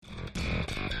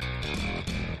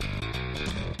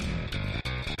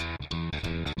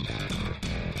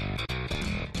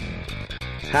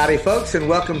Howdy, folks, and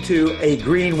welcome to A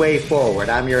Green Way Forward.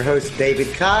 I'm your host,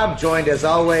 David Cobb, joined as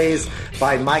always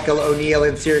by Michael O'Neill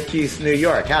in Syracuse, New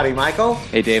York. Howdy, Michael.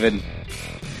 Hey, David.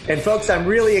 And folks, I'm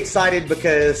really excited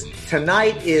because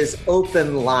tonight is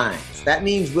open lines. That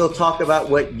means we'll talk about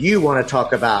what you want to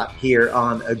talk about here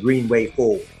on A Green Way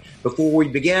Forward. Before we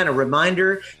begin, a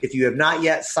reminder, if you have not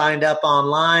yet signed up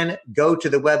online, go to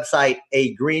the website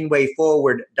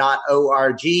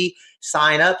agreenwayforward.org,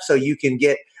 sign up so you can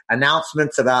get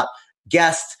announcements about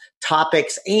guests,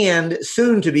 topics, and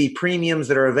soon-to-be premiums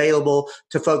that are available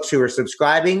to folks who are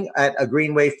subscribing at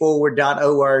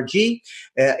agreenwayforward.org.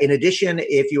 In addition,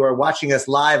 if you are watching us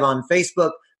live on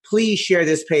Facebook, please share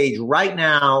this page right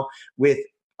now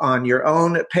on your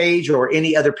own page or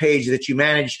any other page that you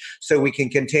manage so we can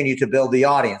continue to build the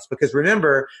audience. Because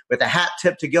remember, with a hat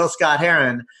tip to Gil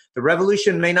Scott-Heron, the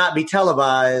revolution may not be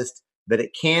televised, but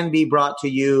it can be brought to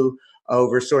you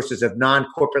over sources of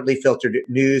non-corporately filtered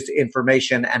news,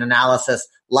 information, and analysis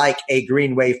like A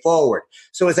Green Way Forward.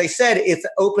 So as I said, it's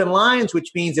open lines,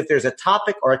 which means if there's a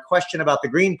topic or a question about the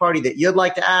Green Party that you'd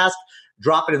like to ask,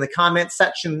 drop it in the comments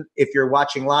section if you're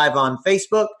watching live on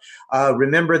Facebook.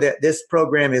 Remember that this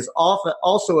program is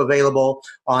also available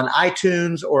on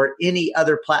iTunes or any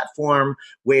other platform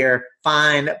where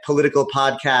fine political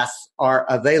podcasts are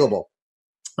available.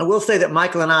 I will say that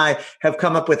Michael and I have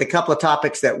come up with a couple of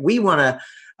topics that we want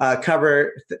to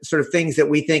cover, sort of things that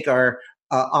we think are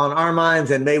on our minds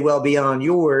and may well be on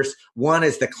yours. One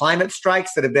is the climate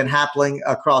strikes that have been happening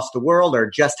across the world or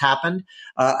just happened.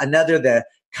 Another, the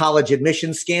college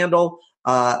admission scandal.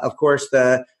 Of course,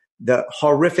 the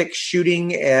horrific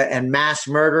shooting and mass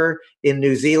murder in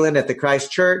New Zealand at the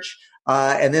Christchurch.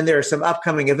 And then there are some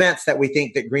upcoming events that we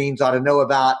think that Greens ought to know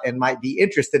about and might be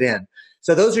interested in.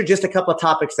 So those are just a couple of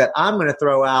topics that I'm going to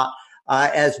throw out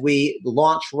as we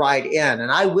launch right in.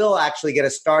 And I will actually get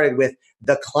us started with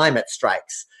the climate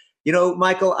strikes. You know,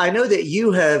 Michael, I know that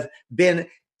you have been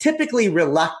typically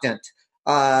reluctant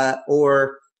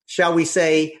or shall we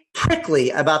say prickly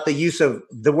about the use of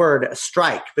the word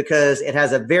strike because it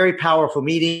has a very powerful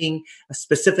meaning,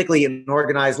 specifically in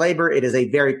organized labor. It is a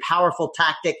very powerful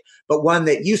tactic, but one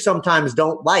that you sometimes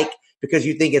don't like because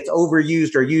you think it's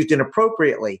overused or used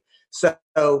inappropriately. So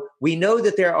we know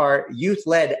that there are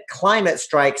youth-led climate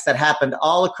strikes that happened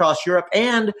all across Europe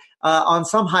and on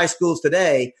some high schools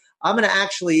today. I'm going to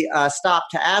actually stop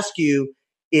to ask you,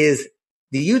 do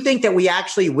you think that we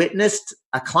actually witnessed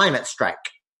a climate strike?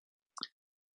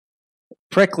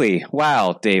 Prickly.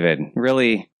 Wow, David.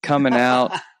 Really coming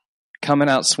out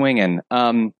swinging.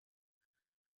 All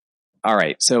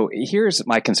right. So here's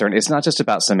my concern. It's not just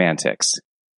about semantics.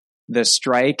 The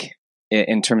strike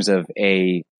in terms of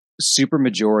a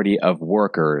supermajority of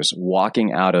workers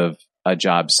walking out of a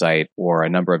job site or a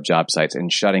number of job sites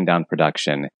and shutting down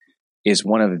production is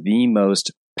one of the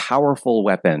most powerful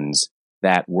weapons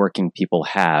that working people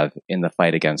have in the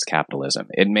fight against capitalism.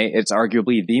 It's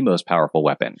arguably the most powerful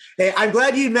weapon. Hey, I'm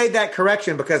glad you made that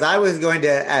correction because I was going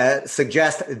to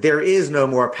suggest there is no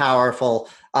more powerful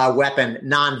weapon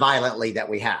non-violently that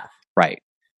we have. Right.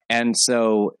 And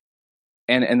so,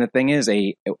 and the thing is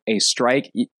a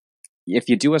strike, if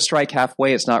you do a strike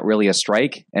halfway, it's not really a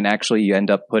strike. And actually you end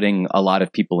up putting a lot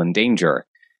of people in danger.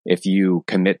 If you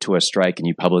commit to a strike and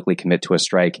you publicly commit to a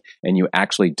strike and you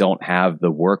actually don't have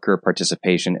the worker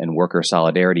participation and worker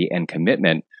solidarity and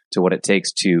commitment to what it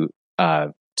takes to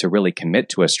really commit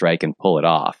to a strike and pull it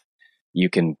off, you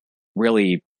can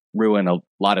really ruin a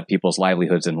lot of people's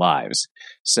livelihoods and lives.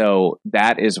 So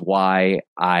that is why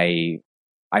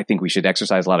I think we should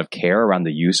exercise a lot of care around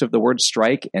the use of the word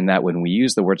strike, and that when we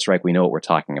use the word strike, we know what we're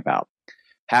talking about.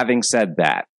 Having said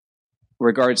that,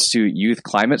 regards to youth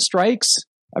climate strikes,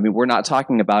 I mean, we're not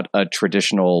talking about a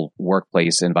traditional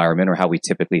workplace environment or how we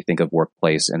typically think of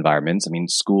workplace environments. I mean,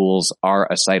 schools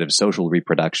are a site of social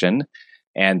reproduction,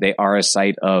 and they are a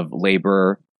site of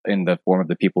labor in the form of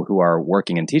the people who are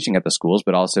working and teaching at the schools,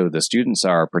 but also the students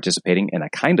are participating in a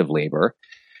kind of labor.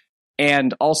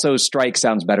 And also strike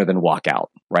sounds better than walkout,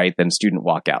 right? Than student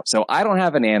walkout. So I don't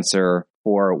have an answer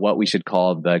for what we should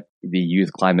call the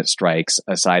youth climate strikes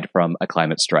aside from a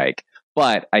climate strike.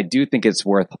 But I do think it's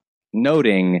worth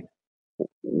noting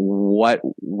what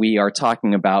we are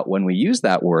talking about when we use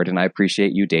that word. And I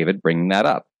appreciate you, David, bringing that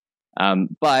up.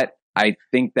 But I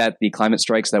think that the climate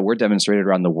strikes that were demonstrated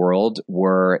around the world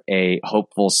were a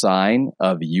hopeful sign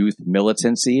of youth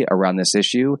militancy around this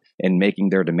issue and making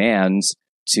their demands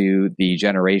to the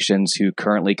generations who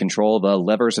currently control the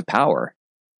levers of power.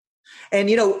 And,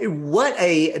 you know, what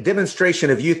a demonstration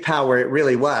of youth power it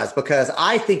really was, because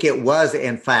I think it was,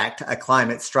 in fact, a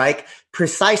climate strike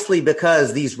precisely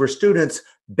because these were students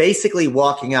basically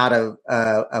walking out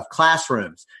of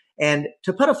classrooms. And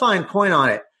to put a fine point on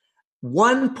it,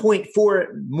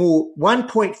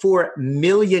 1.4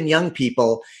 million young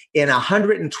people in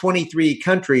 123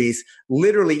 countries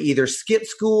literally either skipped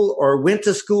school or went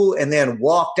to school and then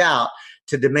walked out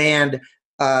to demand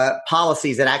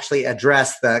policies that actually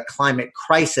address the climate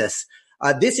crisis.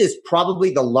 This is probably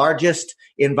the largest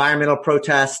environmental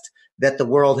protest that the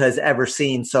world has ever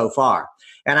seen so far.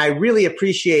 And I really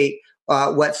appreciate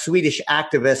what Swedish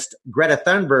activist Greta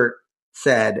Thunberg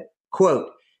said,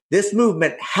 quote, "This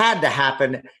movement had to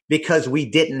happen because we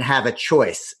didn't have a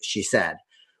choice," she said.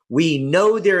 "We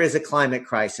know there is a climate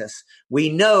crisis. We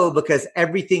know because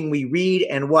everything we read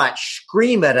and watch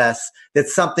scream at us that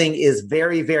something is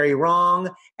very, very wrong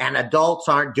and adults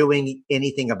aren't doing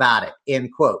anything about it," end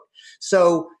quote.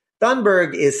 So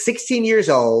Thunberg is 16 years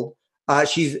old.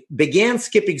 She began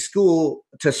skipping school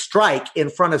to strike in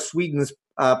front of Sweden's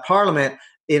parliament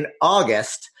in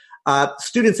August.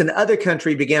 Students in other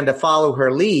countries began to follow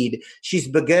her lead. She's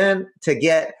begun to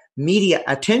get media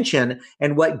attention.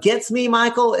 And what gets me,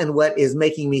 Michael, and what is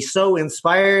making me so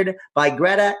inspired by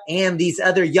Greta and these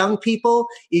other young people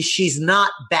is she's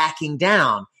not backing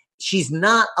down. She's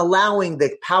not allowing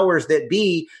the powers that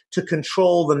be to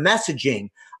control the messaging,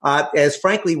 as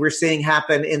frankly we're seeing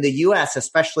happen in the U.S.,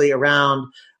 especially around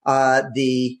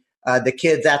the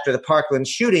kids after the Parkland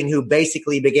shooting, who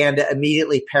basically began to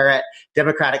immediately parrot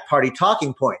Democratic Party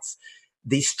talking points.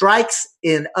 The strikes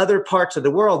in other parts of the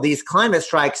world, these climate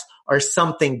strikes, are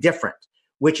something different,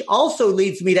 which also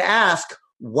leads me to ask,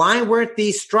 why weren't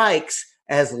these strikes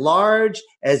as large,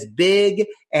 as big,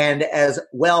 and as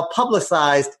well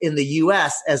publicized in the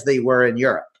U.S. as they were in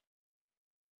Europe?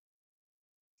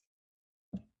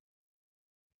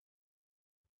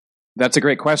 That's a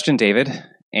great question, David.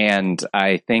 And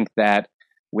I think that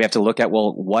we have to look at,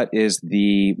 well, what is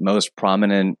the most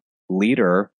prominent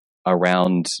leader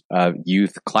around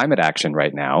youth climate action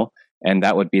right now? And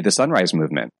that would be the Sunrise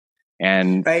Movement.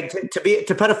 And right,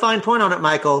 to put a fine point on it,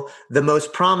 Michael, the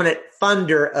most prominent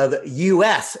funder of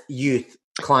U.S. youth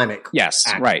climate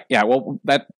action. Right. Yeah.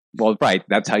 Right.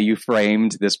 That's how you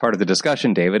framed this part of the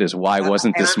discussion, David, is why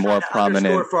wasn't this more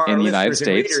prominent in the United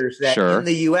States? Sure. In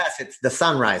the U.S., it's the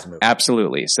Sunrise Movement.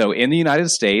 Absolutely. So in the United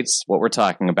States, what we're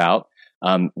talking about,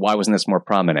 why wasn't this more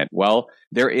prominent? Well,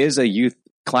 there is a youth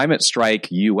climate strike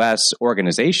U.S.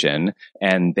 organization,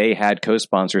 and they had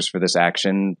co-sponsors for this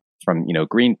action from,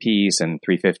 Greenpeace and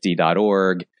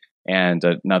 350.org and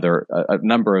a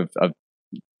number of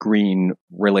green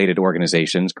related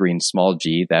organizations, green small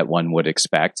g, that one would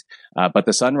expect. But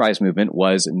the Sunrise Movement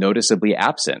was noticeably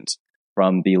absent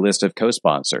from the list of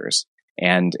co-sponsors.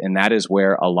 And that is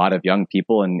where a lot of young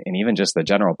people and even just the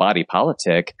general body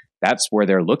politic, that's where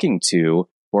they're looking to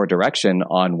for direction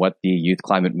on what the youth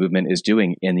climate movement is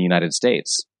doing in the United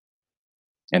States.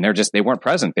 And they weren't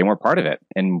present. They weren't part of it.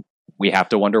 And we have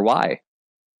to wonder why.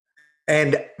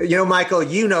 And, Michael,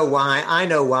 you know why, I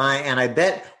know why, and I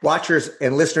bet watchers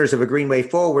and listeners of A Green Way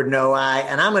Forward know why,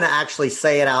 and I'm going to actually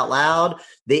say it out loud.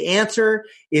 The answer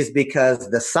is because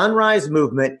the Sunrise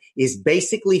Movement is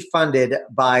basically funded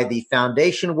by the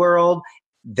foundation world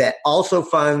that also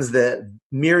funds the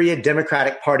myriad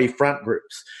Democratic Party front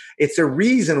groups. It's a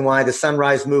reason why the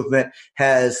Sunrise Movement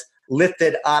has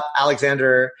lifted up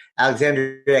Alexandria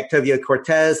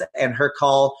Ocasio-Cortez and her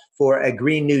call for a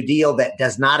Green New Deal that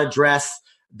does not address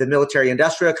the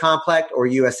military-industrial complex or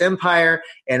U.S. empire,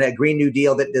 and a Green New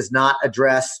Deal that does not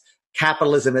address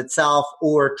capitalism itself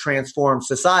or transform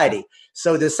society.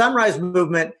 So the Sunrise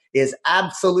Movement is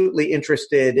absolutely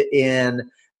interested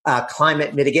in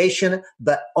climate mitigation,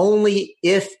 but only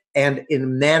if and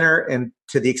in manner and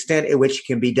to the extent in which it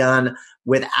can be done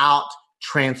without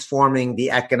transforming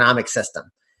the economic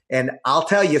system. And I'll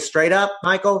tell you straight up,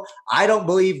 Michael, I don't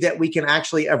believe that we can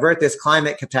actually avert this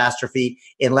climate catastrophe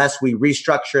unless we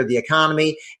restructure the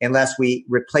economy, unless we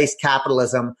replace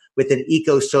capitalism with an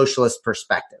eco-socialist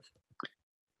perspective.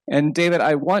 And David,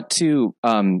 I want to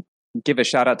give a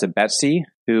shout out to Betsy,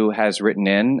 who has written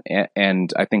in,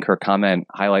 and I think her comment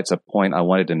highlights a point I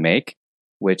wanted to make,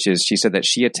 which is she said that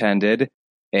she attended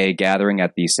a gathering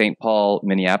at the St. Paul,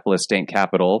 Minneapolis state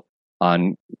capitol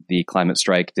on the climate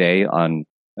strike day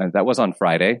that was on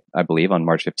Friday, I believe, on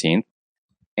March 15th.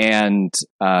 And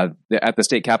at the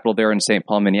state capitol there in St.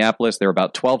 Paul, Minneapolis, there were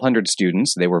about 1,200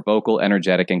 students. They were vocal,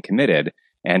 energetic, and committed.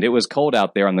 And it was cold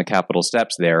out there on the Capitol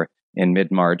steps there in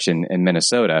mid-March in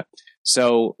Minnesota.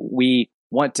 So we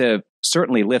want to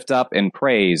certainly lift up and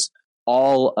praise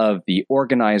all of the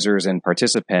organizers and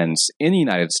participants in the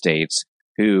United States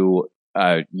who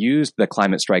used the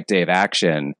Climate Strike Day of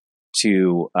Action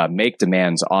to make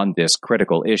demands on this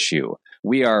critical issue.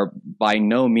 We are by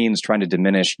no means trying to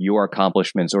diminish your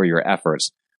accomplishments or your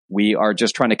efforts. We are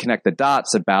just trying to connect the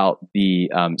dots about the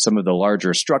some of the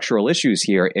larger structural issues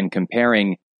here in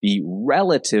comparing the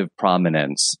relative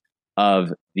prominence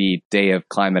of the Day of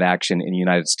Climate Action in the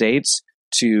United States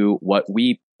to what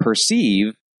we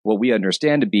perceive, what we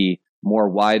understand to be more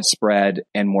widespread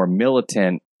and more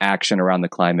militant action around the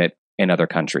climate in other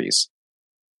countries.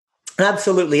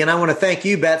 Absolutely. And I want to thank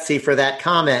you, Betsy, for that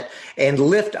comment and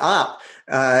lift up,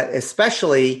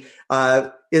 especially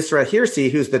Isra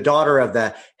Hirsi, who's the daughter of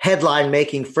the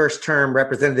headline-making first-term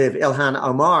Representative Ilhan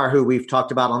Omar, who we've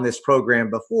talked about on this program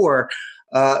before,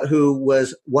 who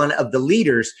was one of the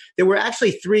leaders. There were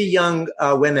actually 3 young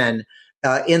women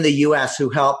in the U.S. who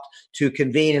helped to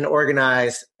convene and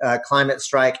organize climate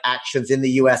strike actions in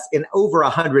the U.S. in over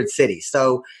 100 cities.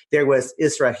 So there was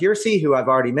Isra Hirsi, who I've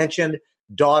already mentioned,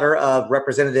 daughter of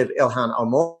Representative Ilhan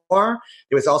Omar.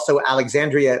 There was also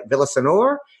Alexandria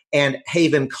Villasenor and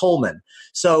Haven Coleman.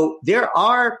 So there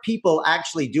are people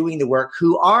actually doing the work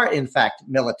who are, in fact,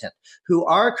 militant, who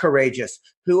are courageous,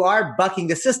 who are bucking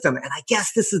the system. And I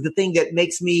guess this is the thing that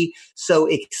makes me so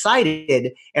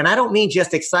excited. And I don't mean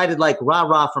just excited like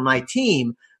rah-rah for my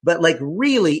team, but like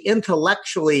really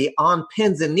intellectually on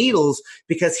pins and needles,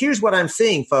 because here's what I'm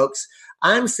seeing, folks.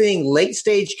 I'm seeing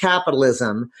late-stage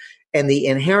capitalism and the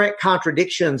inherent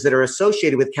contradictions that are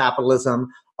associated with capitalism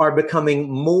are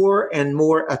becoming more and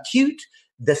more acute.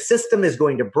 The system is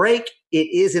going to break. It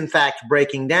is, in fact,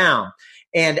 breaking down.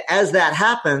 And as that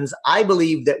happens, I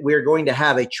believe that we're going to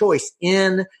have a choice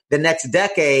in the next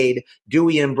decade. Do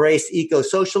we embrace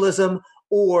eco-socialism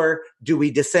or do we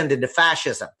descend into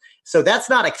fascism? So that's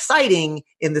not exciting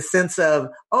in the sense of,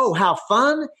 oh, how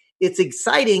fun. It's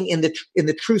exciting in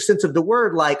the true sense of the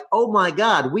word, like, oh my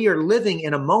God, we are living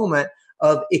in a moment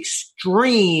of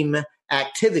extreme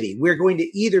activity. We're going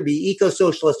to either be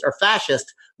eco-socialist or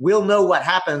fascist. We'll know what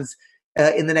happens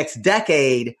in the next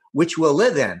decade, which we'll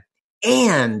live in.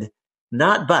 And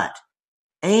not but.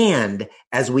 And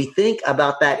as we think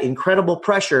about that incredible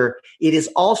pressure, it is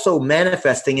also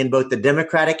manifesting in both the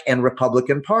Democratic and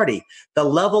Republican Party. The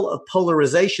level of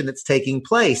polarization that's taking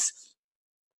place.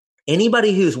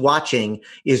 Anybody who's watching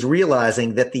is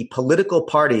realizing that the political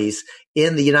parties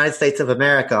in the United States of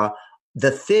America,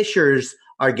 the fissures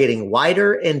are getting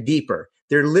wider and deeper.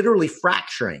 They're literally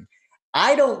fracturing.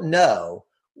 I don't know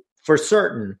for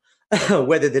certain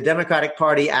whether the Democratic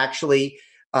Party actually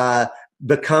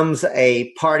becomes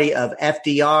a party of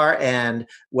FDR and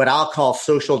what I'll call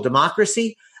social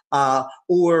democracy,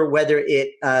 or whether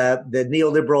the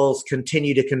neoliberals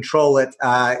continue to control it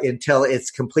until it's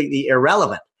completely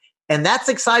irrelevant. And that's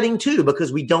exciting too,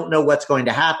 because we don't know what's going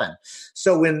to happen.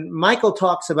 So when Michael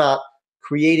talks about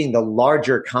creating the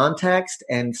larger context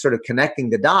and sort of connecting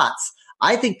the dots,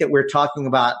 I think that we're talking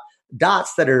about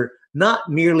dots that are not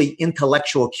merely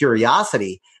intellectual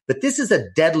curiosity, but this is a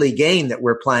deadly game that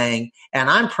we're playing. And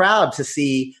I'm proud to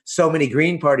see so many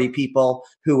Green Party people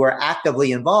who are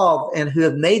actively involved and who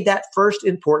have made that first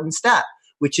important step,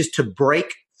 which is to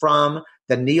break from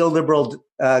the neoliberal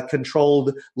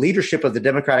controlled leadership of the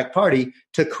Democratic Party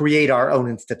to create our own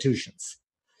institutions.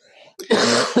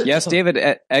 Yes,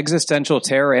 David, existential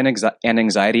terror and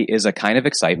anxiety is a kind of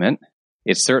excitement.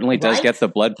 It certainly does get the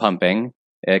blood pumping.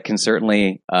 It can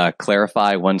certainly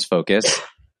clarify one's focus.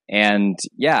 And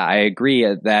yeah, I agree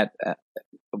that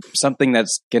something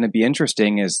that's going to be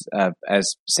interesting is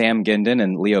as Sam Gindin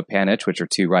and Leo Panitch, which are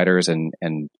 2 writers and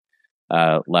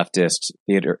leftist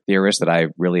theorists that I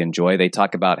really enjoy, they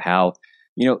talk about how,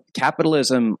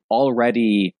 capitalism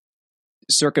already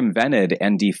circumvented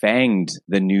and defanged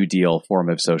the New Deal form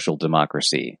of social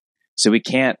democracy. So we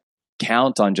can't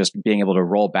count on just being able to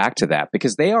roll back to that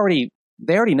because they already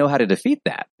know how to defeat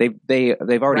that.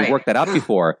 They've already worked that out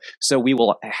before. So we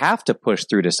will have to push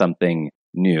through to something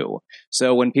new.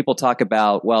 So when people talk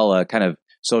about, kind of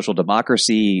social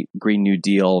democracy Green New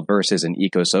Deal versus an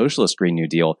eco-socialist Green New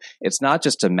Deal, it's not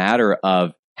just a matter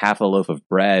of half a loaf of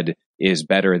bread is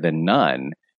better than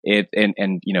none. We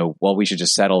should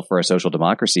just settle for a social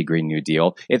democracy Green New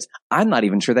Deal. I'm not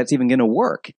even sure that's even going to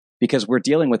work because we're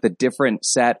dealing with a different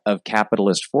set of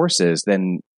capitalist forces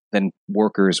than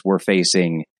workers were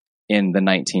facing in the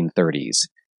 1930s.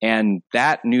 And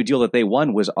that New Deal that they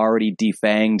won was already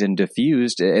defanged and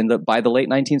diffused by the late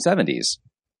 1970s.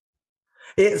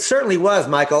 It certainly was,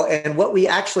 Michael. And what we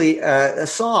actually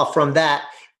saw from that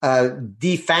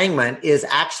defangment is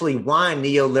actually why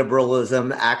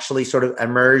neoliberalism actually sort of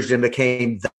emerged and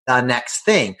became the next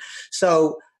thing.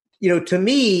 So, to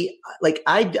me, like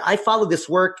I follow this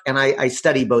work and I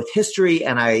study both history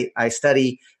and I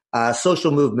study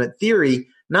social movement theory,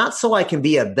 not so I can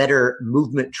be a better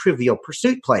movement trivial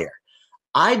pursuit player.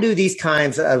 I do these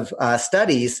kinds of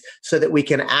studies so that we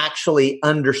can actually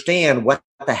understand what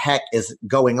the heck is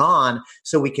going on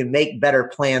so we can make better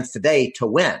plans today to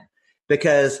win.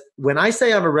 Because when I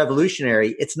say I'm a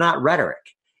revolutionary, it's not rhetoric.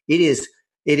 It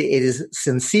is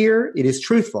sincere. It is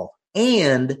truthful.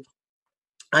 And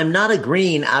I'm not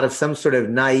agreeing out of some sort of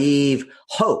naive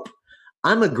hope.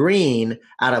 I'm agreeing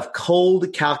out of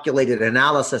cold, calculated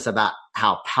analysis about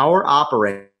how power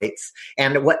operates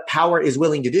and what power is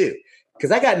willing to do.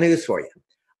 Because I got news for you.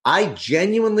 I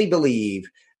genuinely believe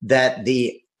that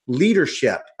the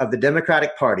leadership of the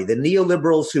Democratic Party, the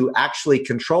neoliberals who actually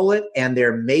control it and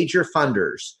their major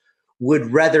funders,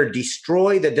 would rather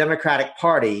destroy the Democratic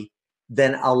Party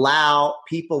than allow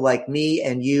people like me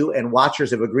and you and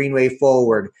watchers of A Green Way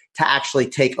Forward to actually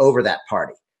take over that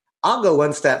party. I'll go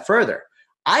one step further.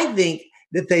 I think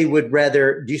that they would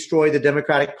rather destroy the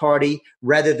Democratic Party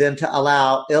rather than to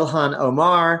allow Ilhan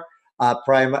Omar,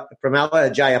 Pramila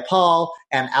Jayapal,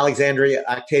 and Alexandria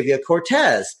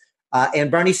Octavia-Cortez and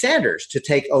Bernie Sanders to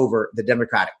take over the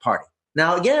Democratic Party.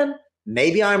 Now, again,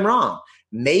 maybe I'm wrong.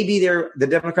 Maybe the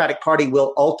Democratic Party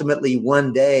will ultimately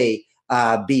one day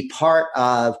be part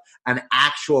of an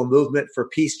actual movement for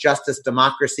peace, justice,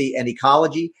 democracy, and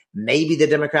ecology. Maybe the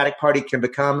Democratic Party can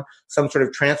become some sort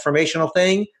of transformational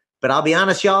thing. But I'll be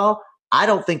honest, y'all, I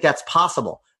don't think that's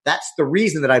possible. That's the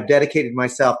reason that I've dedicated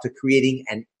myself to creating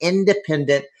an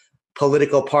independent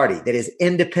political party that is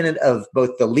independent of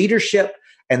both the leadership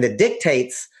and the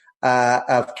dictates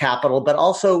of capital, but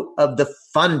also of the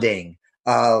funding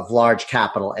of large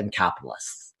capital and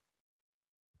capitalists.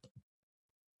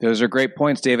 Those are great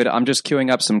points, David. I'm just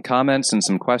queuing up some comments and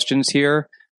some questions here.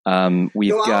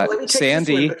 We've got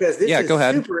Sandy. Because this is go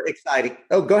ahead. Super exciting.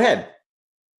 Oh, go ahead.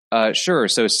 Sure.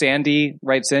 So Sandy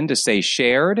writes in to say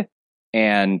shared,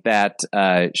 and that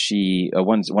she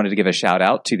wanted to give a shout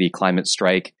out to the climate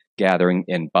strike gathering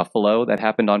in Buffalo that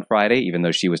happened on Friday, even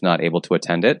though she was not able to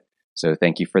attend it. So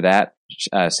thank you for that,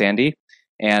 Sandy.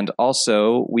 And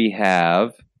also we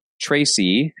have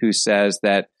Tracy, who says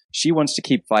that she wants to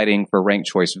keep fighting for ranked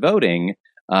choice voting.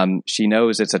 She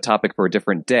knows it's a topic for a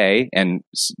different day, and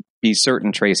be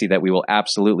certain, Tracy, that we will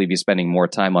absolutely be spending more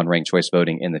time on ranked choice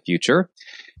voting in the future.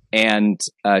 And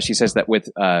she says that with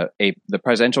the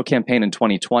presidential campaign in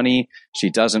 2020, she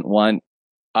doesn't want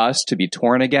us to be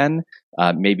torn again.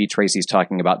 Maybe Tracy's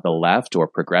talking about the left or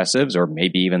progressives, or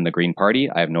maybe even the Green Party.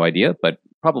 I have no idea, but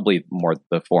probably more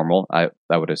the formal, I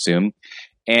would assume.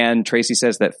 And Tracy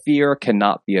says that fear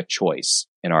cannot be a choice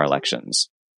in our elections.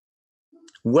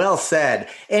 Well said.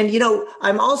 And,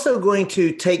 I'm also going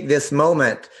to take this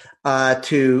moment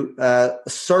to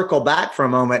circle back for a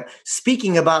moment,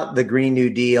 speaking about the Green New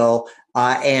Deal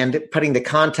and putting the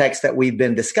context that we've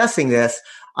been discussing this.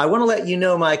 I want to let you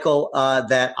know, Michael,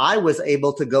 that I was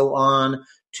able to go on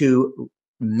to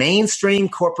mainstream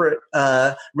corporate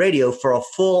radio for a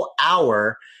full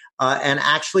hour and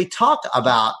actually talk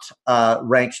about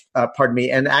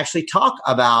and actually talk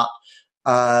about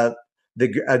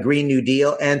the Green New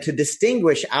Deal, and to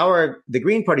distinguish the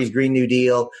Green Party's Green New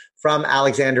Deal from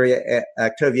Alexandria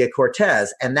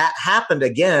Octavia-Cortez. And that happened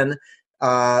again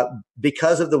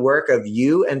because of the work of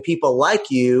you and people like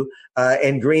you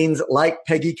and Greens like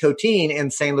Peggy Coteen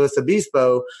in San Luis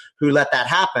Obispo who let that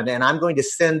happen. And I'm going to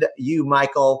send you,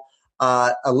 Michael,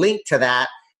 a link to that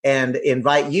and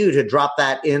invite you to drop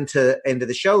that into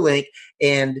the show link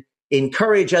and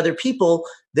encourage other people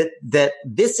that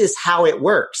this is how it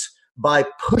works. By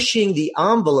pushing the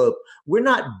envelope, we're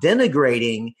not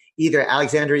denigrating either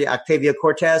Alexandria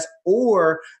Octavia-Cortez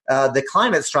or the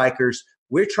climate strikers.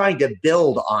 We're trying to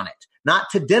build on it, not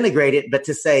to denigrate it, but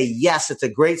to say, yes, it's a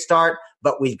great start,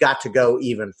 but we've got to go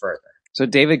even further. So,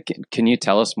 David, can you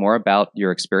tell us more about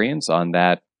your experience on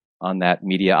that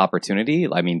media opportunity?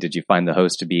 I mean, did you find the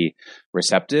host to be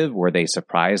receptive? Were they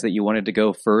surprised that you wanted to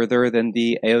go further than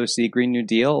the AOC Green New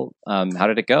Deal? How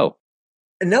did it go?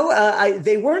 No,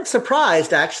 they weren't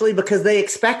surprised, actually, because they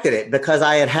expected it, because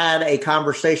I had a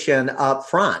conversation up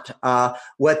front. I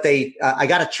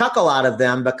got a chuckle out of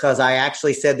them because I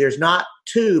actually said there's not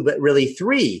two, but really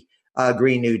three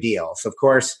Green New Deals. Of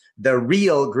course, the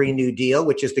real Green New Deal,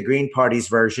 which is the Green Party's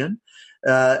version,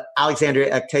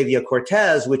 Alexandria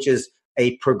Octavia-Cortez, which is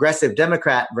a progressive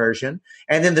Democrat version,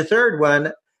 and then the third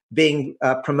one being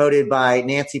promoted by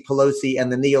Nancy Pelosi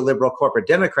and the neoliberal corporate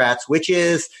Democrats, which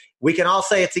is, we can all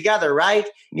say it together, right?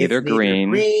 Neither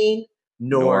green,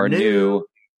 nor new,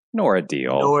 nor a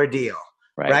deal.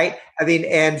 Right? I mean,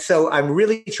 and so I'm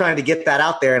really trying to get that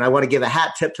out there. And I want to give a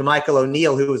hat tip to Michael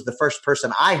O'Neill, who was the first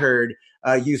person I heard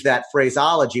use that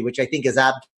phraseology, which I think is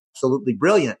absolutely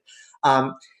brilliant.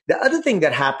 The other thing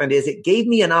that happened is it gave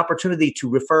me an opportunity to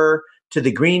refer to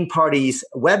the Green Party's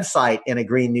website in a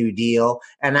Green New Deal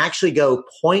and actually go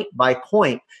point by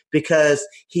point, because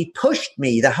he pushed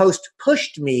me, the host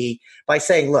pushed me by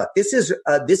saying, look, this is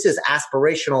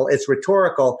aspirational. It's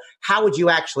rhetorical. How would you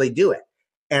actually do it?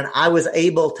 And I was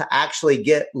able to actually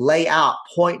lay out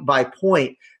point by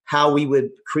point how we would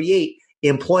create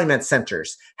employment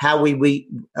centers, how we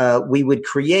would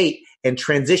create and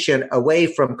transition away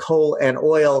from coal and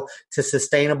oil to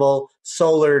sustainable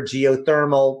solar,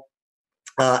 geothermal,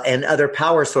 and other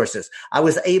power sources. I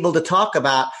was able to talk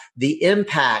about the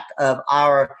impact of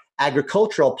our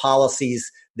agricultural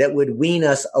policies that would wean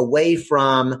us away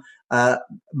from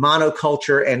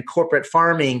monoculture and corporate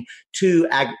farming to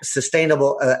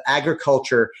sustainable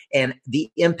agriculture and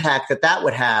the impact that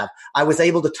would have. I was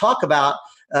able to talk about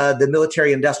the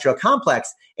military-industrial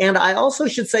complex. And I also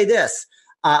should say this.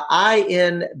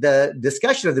 In the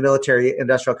discussion of the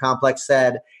military-industrial complex,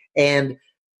 said, and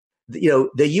the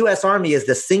U.S. Army is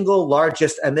the single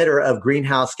largest emitter of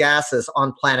greenhouse gases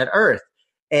on planet Earth.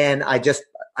 And I just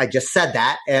said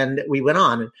that, and we went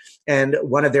on. And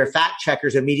one of their fact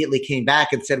checkers immediately came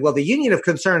back and said, well, the Union of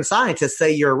Concerned Scientists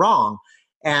say you're wrong.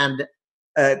 And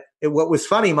what was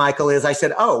funny, Michael, is I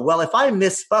said, oh, well, if I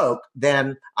misspoke,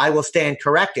 then I will stand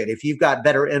corrected if you've got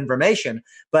better information.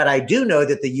 But I do know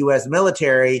that the U.S.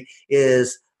 military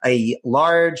is a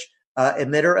large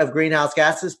emitter of greenhouse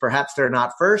gases. Perhaps they're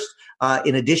not first.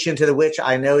 In addition to which,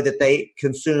 I know that they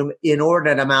consume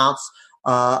inordinate amounts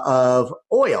of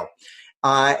oil.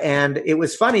 And it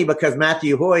was funny because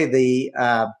Matthew Hoy, the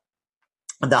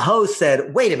host,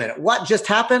 said, wait a minute, what just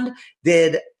happened?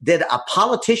 Did a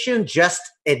politician just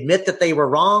admit that they were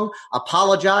wrong,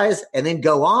 apologize, and then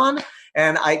go on?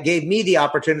 And it gave me the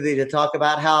opportunity to talk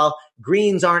about how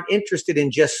Greens aren't interested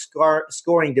in just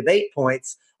scoring debate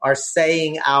points, are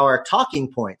saying our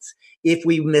talking points. If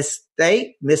we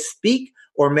misspeak,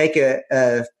 or make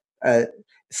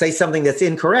say something that's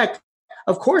incorrect,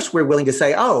 of course we're willing to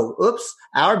say, oh, oops,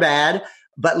 our bad,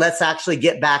 but let's actually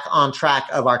get back on track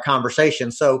of our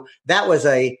conversation. So that was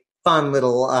a fun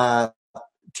little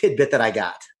tidbit that I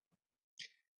got.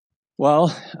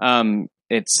 Well,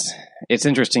 it's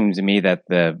interesting to me that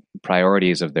the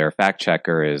priorities of their fact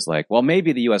checker is like, well,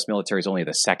 maybe the U.S. military is only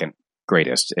the second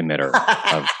greatest emitter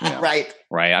of, right.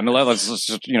 I mean,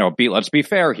 let's be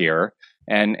fair here.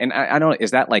 And I don't know,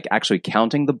 is that like actually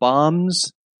counting the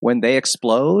bombs when they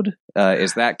explode?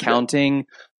 Is that counting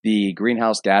the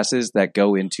greenhouse gases that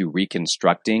go into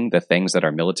reconstructing the things that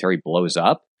our military blows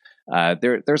up?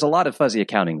 There's a lot of fuzzy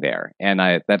accounting there, and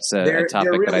that's a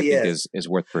topic really that I think is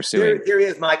worth pursuing. There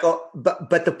is, Michael.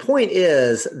 But the point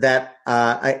is that,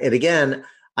 and again,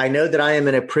 I know that I am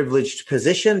in a privileged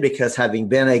position because having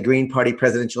been a Green Party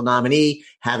presidential nominee,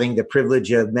 having the privilege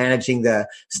of managing the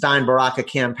Stein-Baraka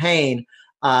campaign,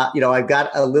 I've got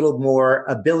a little more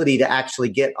ability to actually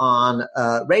get on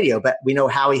radio. But we know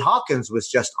Howie Hawkins was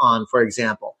just on, for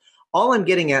example. All I'm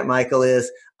getting at, Michael, is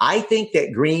I think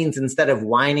that Greens, instead of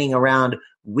whining around,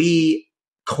 we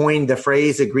coined the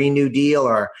phrase a Green New Deal,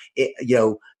 or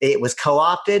it was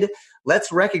co-opted.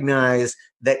 Let's recognize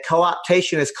that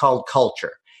co-optation is called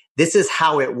culture. This is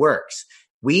how it works.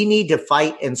 We need to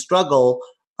fight and struggle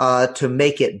to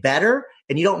make it better.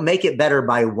 And you don't make it better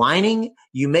by whining.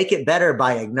 You make it better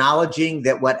by acknowledging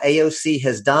that what AOC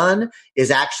has done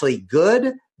is actually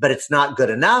good, but it's not good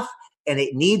enough. And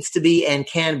it needs to be and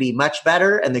can be much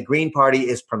better. And the Green Party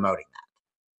is promoting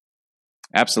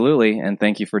that. Absolutely. And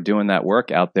thank you for doing that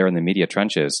work out there in the media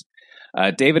trenches.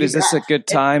 David, is this a good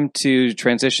time to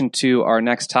transition to our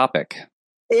next topic?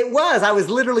 It was. I was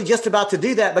literally just about to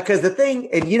do that because the thing,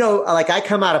 and I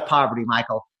come out of poverty,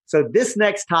 Michael. So this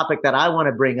next topic that I want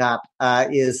to bring up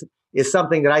is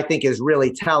something that I think is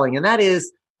really telling, and that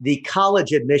is the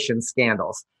college admission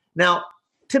scandals. Now,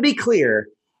 to be clear,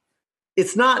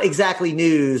 it's not exactly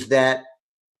news that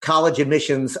college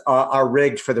admissions are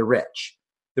rigged for the rich.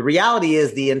 The reality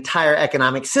is the entire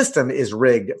economic system is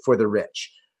rigged for the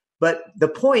rich. But the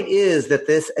point is that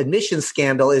this admission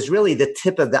scandal is really the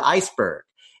tip of the iceberg.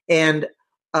 And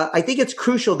I think it's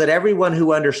crucial that everyone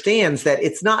who understands that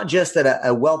it's not just that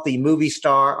a wealthy movie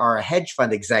star or a hedge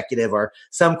fund executive or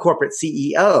some corporate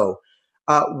CEO.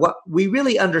 What we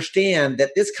really understand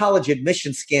that this college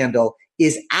admission scandal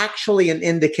is actually an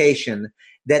indication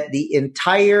that the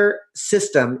entire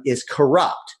system is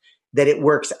corrupt, that it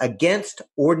works against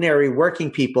ordinary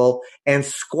working people and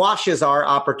squashes our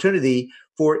opportunity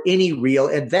for any real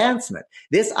advancement.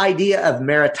 This idea of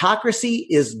meritocracy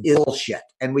is bullshit,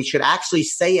 and we should actually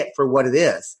say it for what it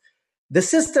is. The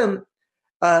system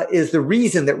is the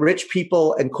reason that rich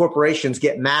people and corporations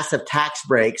get massive tax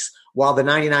breaks while the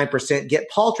 99% get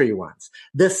paltry ones.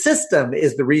 The system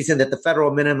is the reason that the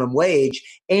federal minimum wage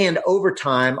and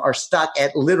overtime are stuck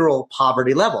at literal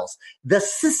poverty levels. The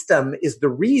system is the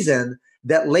reason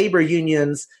that labor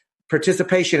unions'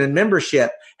 participation and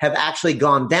membership have actually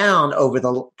gone down over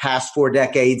the past 4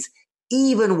 decades,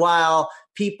 even while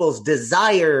people's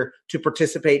desire to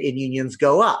participate in unions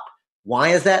go up. Why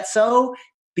is that so?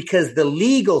 Because the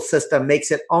legal system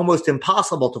makes it almost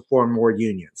impossible to form more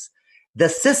unions. The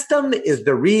system is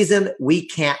the reason we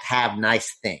can't have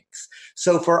nice things.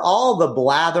 So for all the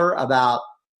blather about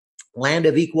land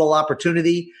of equal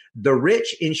opportunity, the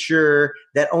rich ensure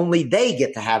that only they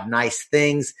get to have nice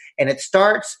things. And it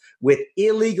starts with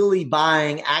illegally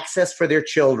buying access for their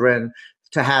children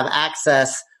to have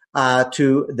access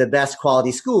to the best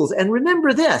quality schools. And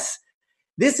remember this.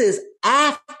 This is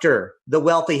after the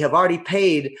wealthy have already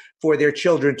paid for their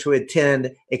children to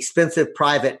attend expensive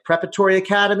private preparatory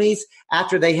academies,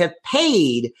 after they have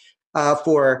paid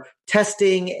for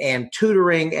testing and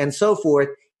tutoring and so forth.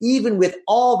 Even with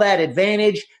all that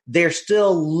advantage, they're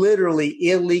still literally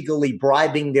illegally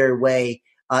bribing their way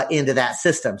into that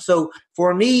system. So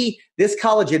for me, this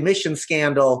college admission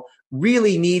scandal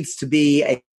really needs to be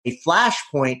a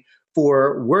flashpoint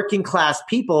for working class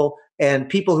people and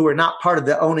people who are not part of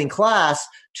the owning class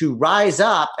to rise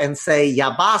up and say,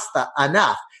 ya basta,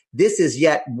 enough. This is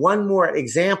yet one more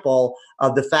example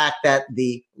of the fact that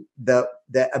the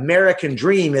American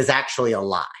dream is actually a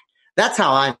lie. That's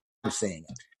how I'm seeing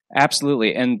it.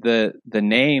 Absolutely. And the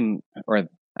name, or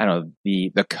I don't know,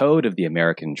 the code of the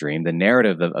American dream, the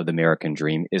narrative of the American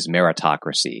dream is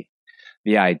meritocracy.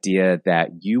 The idea that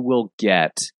you will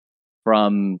get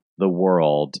from the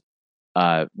world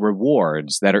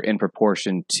rewards that are in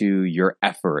proportion to your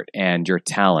effort and your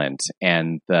talent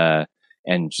and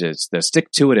just the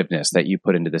stick-to-itiveness that you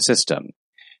put into the system.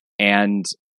 And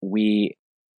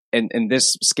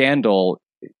this scandal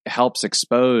helps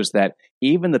expose that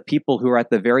even the people who are at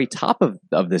the very top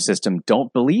of the system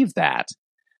don't believe that.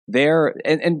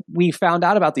 And we found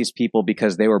out about these people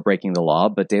because they were breaking the law.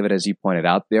 But David, as you pointed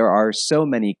out, there are so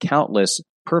many countless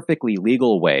perfectly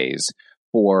legal ways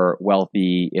for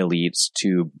wealthy elites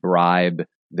to bribe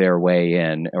their way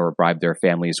in, or bribe their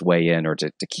family's way in, or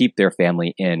to keep their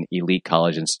family in elite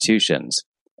college institutions.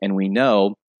 And we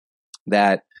know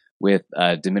that with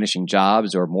diminishing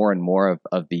jobs, or more and more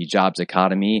of the jobs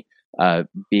economy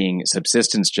being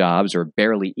subsistence jobs, or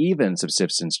barely even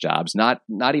subsistence jobs, not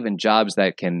even jobs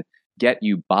that can get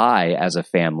you by as a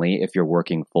family if you're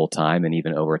working full time and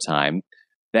even overtime,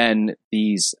 then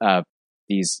these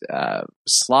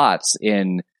slots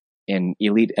in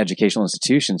elite educational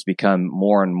institutions become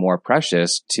more and more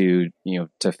precious to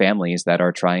families that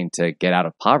are trying to get out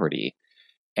of poverty.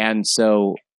 And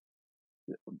so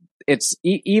it's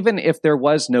even if there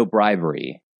was no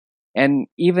bribery, and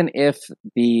even if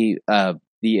the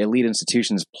elite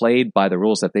institutions played by the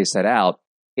rules that they set out,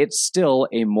 it's still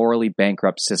a morally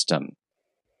bankrupt system.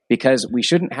 Because we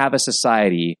shouldn't have a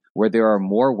society where there are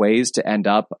more ways to end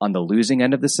up on the losing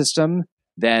end of the system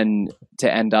than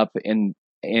to end up in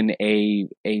a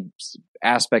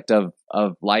aspect of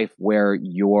life where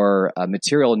your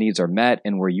material needs are met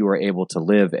and where you are able to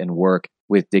live and work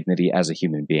with dignity as a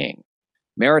human being.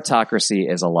 Meritocracy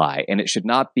is a lie, and it should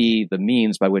not be the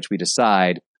means by which we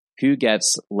decide who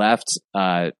gets left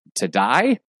to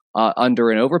die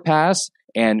under an overpass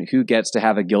and who gets to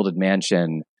have a gilded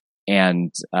mansion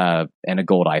and a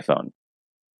gold iPhone.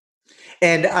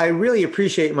 And I really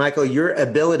appreciate, Michael, your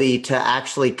ability to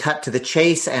actually cut to the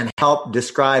chase and help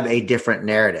describe a different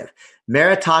narrative.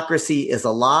 Meritocracy is a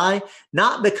lie,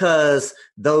 not because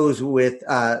those with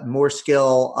more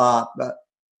skill,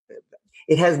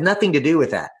 it has nothing to do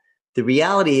with that. The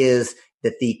reality is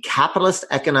that the capitalist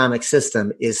economic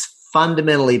system is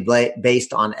fundamentally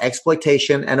based on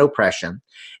exploitation and oppression,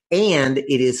 and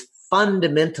it is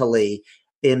fundamentally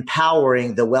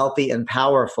empowering the wealthy and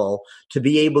powerful to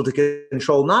be able to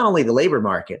control not only the labor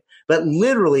market, but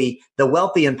literally the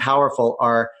wealthy and powerful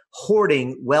are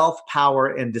hoarding wealth, power,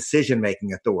 and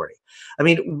decision-making authority. I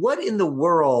mean, what in the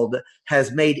world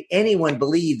has made anyone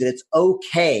believe that it's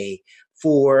okay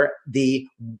for the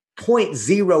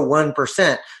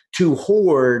 0.01% to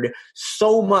hoard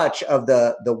so much of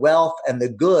the wealth and the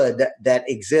good that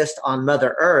exists on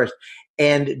Mother Earth,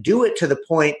 and do it to the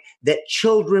point that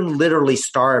children literally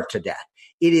starve to death?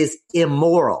 It is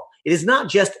immoral. It is not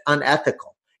just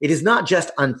unethical. It is not just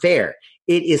unfair.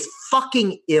 It is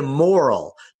fucking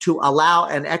immoral to allow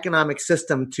an economic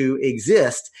system to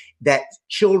exist that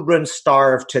children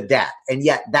starve to death. And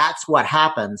yet that's what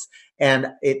happens. And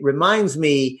it reminds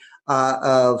me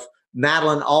of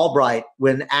Madeleine Albright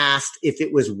when asked if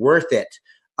it was worth it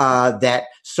that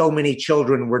so many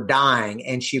children were dying.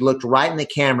 And she looked right in the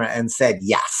camera and said,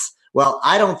 yes. Well,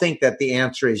 I don't think that the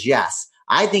answer is yes.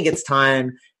 I think it's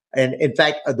time. And in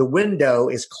fact, the window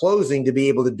is closing to be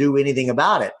able to do anything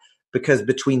about it, because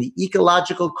between the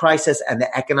ecological crisis and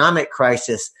the economic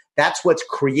crisis, that's what's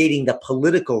creating the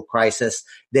political crisis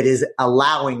that is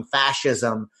allowing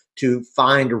fascism to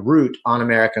find root on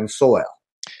American soil.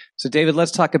 So, David,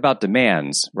 let's talk about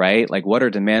demands, right? Like, what are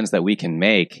demands that we can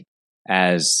make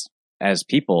as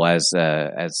people, as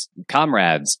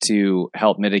comrades, to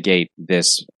help mitigate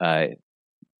this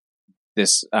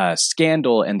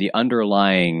scandal and the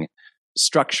underlying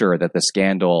structure that the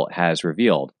scandal has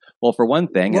revealed? Well, for one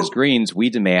thing, as Greens, we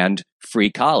demand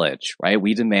free college, right?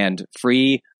 We demand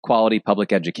free quality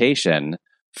public education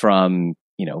from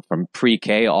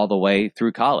pre-K all the way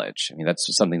through college. I mean, that's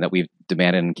something that we've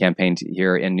demanded and campaigned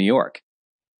here in New York.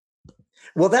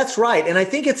 Well, that's right. And I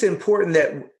think it's important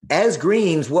that as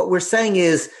Greens, what we're saying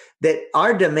is that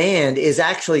our demand is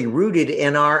actually rooted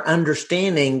in our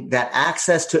understanding that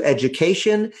access to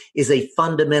education is a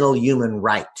fundamental human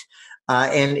right.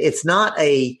 And it's not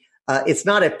a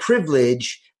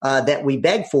privilege that we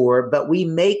beg for, but we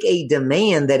make a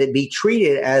demand that it be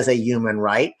treated as a human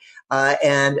right.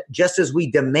 And just as we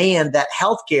demand that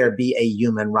healthcare be a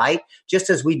human right, just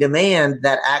as we demand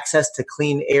that access to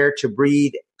clean air to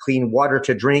breathe, clean water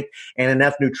to drink, and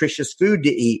enough nutritious food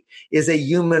to eat is a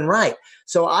human right.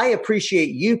 So I appreciate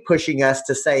you pushing us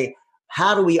to say,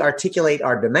 how do we articulate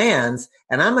our demands?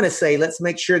 And I'm going to say, let's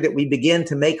make sure that we begin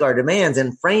to make our demands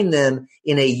and frame them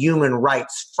in a human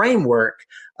rights framework,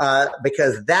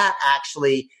 because that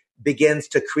actually begins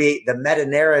to create the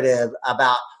meta-narrative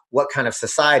about what kind of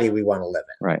society we want to live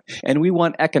in. Right. And we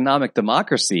want economic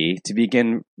democracy to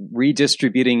begin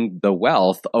redistributing the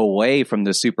wealth away from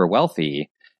the super wealthy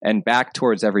and back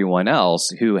towards everyone else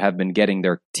who have been getting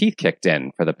their teeth kicked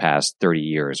in for the past 30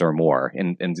 years or more,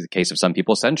 in the case of some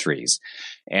people, centuries.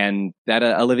 And that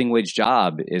a living wage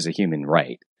job is a human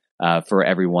right for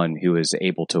everyone who is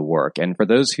able to work. And for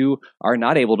those who are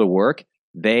not able to work,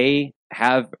 they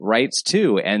have rights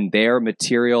too, and their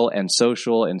material and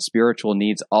social and spiritual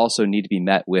needs also need to be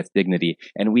met with dignity.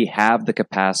 And we have the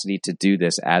capacity to do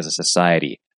this as a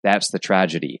society. That's the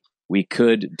tragedy. We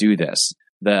could do this.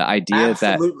 The idea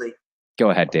Absolutely. that...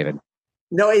 Go ahead, David.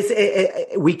 No,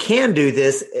 we can do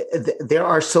this. There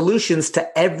are solutions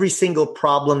to every single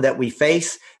problem that we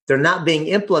face. They're not being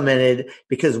implemented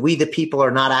because we, the people,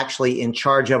 are not actually in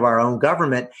charge of our own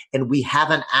government, and we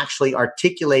haven't actually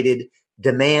articulated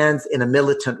demands in a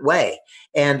militant way.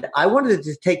 And I wanted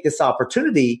to take this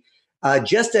opportunity,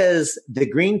 just as the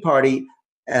Green Party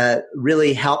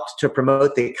really helped to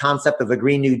promote the concept of a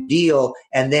Green New Deal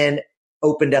and then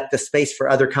opened up the space for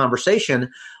other conversation.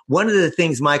 One of the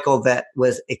things, Michael, that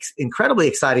was incredibly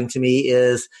exciting to me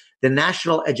is the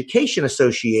National Education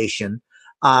Association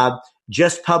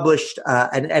just published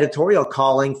an editorial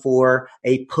calling for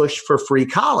a push for free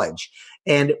college.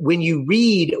 And when you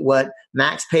read what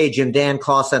Max Page and Dan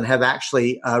Clausen have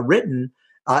actually written,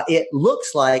 it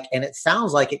looks like and it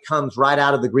sounds like it comes right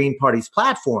out of the Green Party's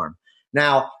platform.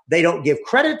 Now, they don't give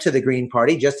credit to the Green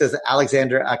Party, just as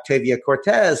Alexandria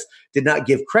Ocasio-Cortez did not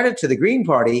give credit to the Green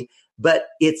Party, but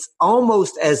it's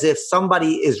almost as if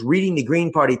somebody is reading the Green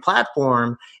Party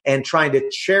platform and trying to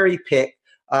cherry pick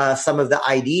some of the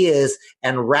ideas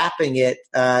and wrapping it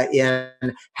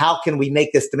in how can we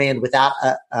make this demand without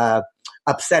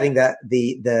upsetting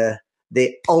the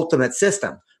ultimate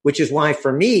system, which is why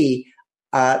for me,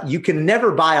 you can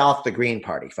never buy off the Green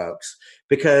Party, folks,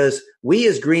 because we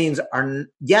as Greens are,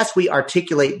 yes, we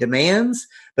articulate demands,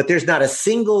 but there's not a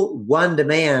single one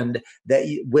demand that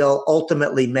will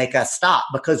ultimately make us stop,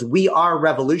 because we are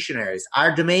revolutionaries.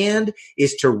 Our demand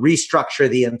is to restructure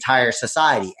the entire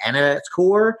society. And at its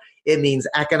core, it means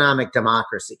economic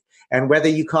democracy. And whether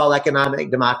you call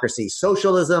economic democracy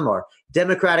socialism or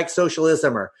democratic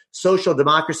socialism or social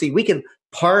democracy, we can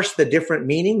parse the different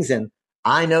meanings. And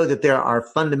I know that there are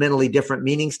fundamentally different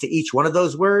meanings to each one of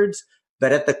those words.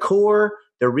 But at the core,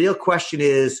 the real question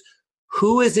is,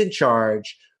 who is in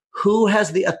charge? Who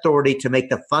has the authority to make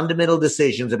the fundamental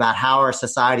decisions about how our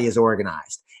society is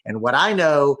organized? And what I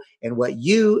know and what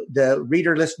you, the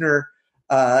reader listener,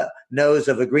 knows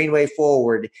of A Green Way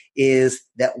Forward is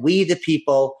that we, the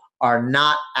people, are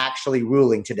not actually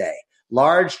ruling today.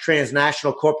 Large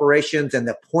transnational corporations and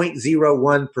the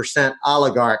 0.01%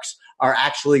 oligarchs are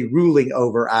actually ruling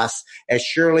over us as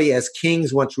surely as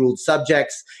kings once ruled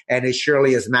subjects and as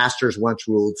surely as masters once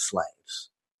ruled slaves.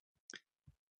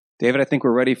 David, I think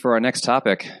we're ready for our next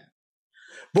topic.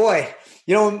 Boy,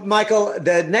 Michael,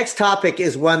 the next topic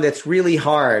is one that's really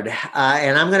hard.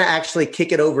 And I'm going to actually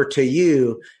kick it over to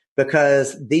you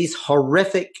because these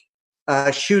horrific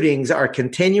shootings are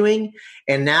continuing.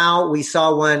 And now we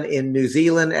saw one in New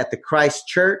Zealand at the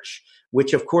Christchurch,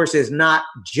 which of course is not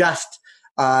just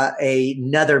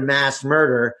another mass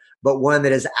murder, but one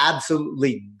that is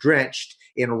absolutely drenched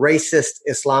in racist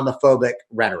Islamophobic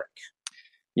rhetoric.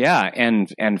 Yeah,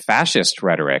 and fascist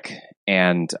rhetoric.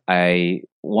 And I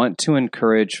want to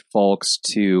encourage folks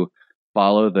to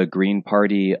follow the Green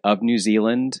Party of New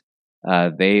Zealand.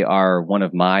 They are one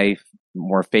of my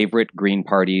more favorite Green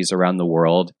parties around the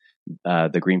world.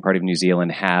 The Green Party of New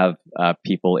Zealand have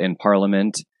people in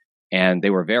Parliament, and they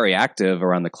were very active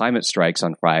around the climate strikes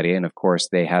on Friday. And of course,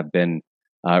 they have been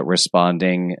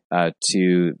responding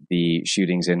to the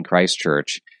shootings in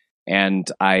Christchurch. And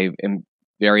I am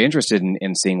very interested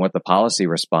in seeing what the policy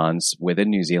response within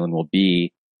New Zealand will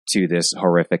be to this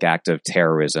horrific act of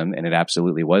terrorism. And it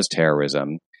absolutely was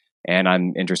terrorism. And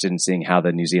I'm interested in seeing how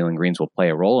the New Zealand Greens will play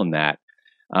a role in that.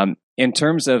 In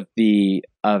terms of the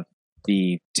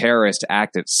terrorist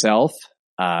act itself,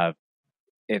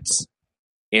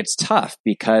 it's tough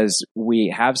because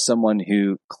we have someone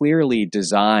who clearly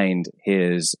designed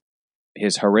his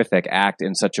horrific act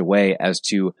in such a way as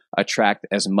to attract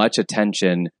as much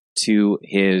attention to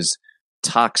his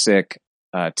toxic,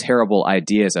 terrible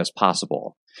ideas as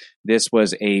possible. This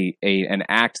was an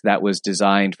act that was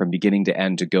designed from beginning to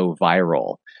end to go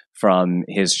viral. From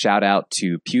his shout out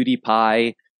to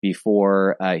PewDiePie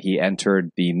before he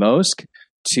entered the mosque,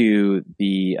 to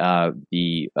the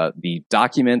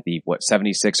document, the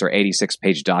 76 or 86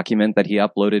 page document that he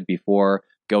uploaded before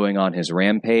going on his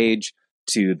rampage,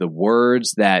 to the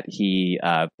words that he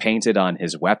painted on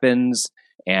his weapons,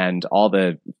 and all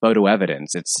the photo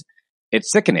evidence. It's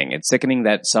sickening. It's sickening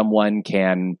that someone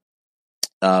can,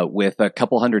 with a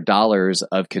couple $100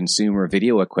 of consumer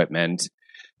video equipment,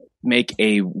 make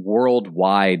a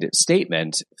worldwide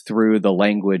statement through the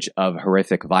language of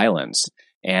horrific violence.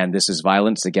 And this is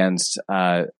violence against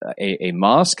a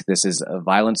mosque. This is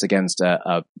violence against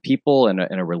a people and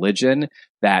a religion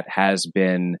that has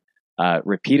been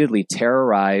repeatedly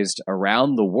terrorized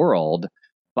around the world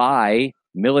by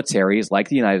militaries like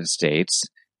the United States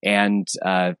and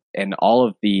all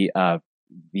of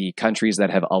the countries that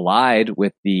have allied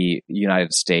with the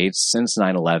United States since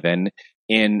 9/11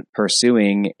 in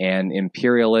pursuing an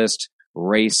imperialist,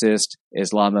 racist,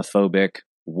 Islamophobic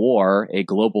war, a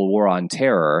global war on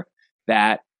terror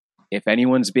that, if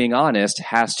anyone's being honest,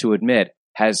 has to admit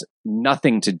has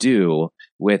nothing to do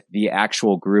with the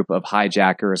actual group of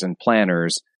hijackers and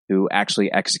planners who actually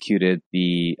executed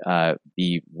the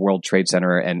World Trade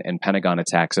Center and Pentagon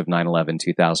attacks of 9/11,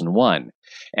 2001.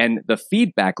 And the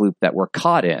feedback loop that we're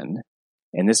caught in,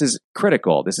 and this is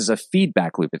critical, this is a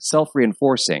feedback loop, it's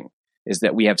self-reinforcing, is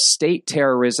that we have state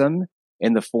terrorism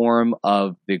in the form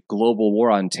of the global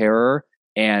war on terror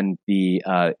and the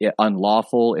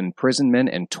unlawful imprisonment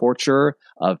and torture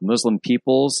of Muslim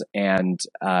peoples and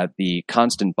the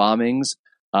constant bombings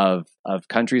of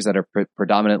countries that are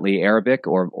predominantly Arabic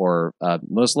or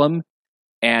Muslim.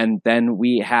 And then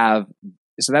we have,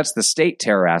 so that's the state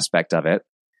terror aspect of it.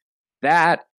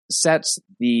 That sets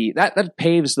that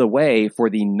paves the way for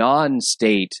the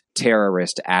non-state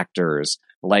terrorist actors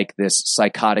like this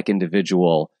psychotic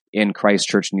individual in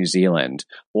Christchurch, New Zealand,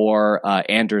 or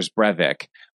Anders Breivik,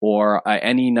 or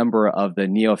any number of the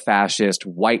neo-fascist,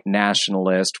 white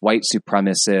nationalist, white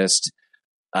supremacist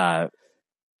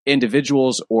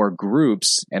individuals or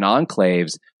groups and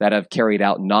enclaves that have carried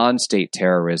out non-state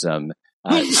terrorism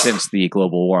since the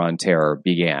global war on terror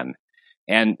began.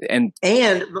 And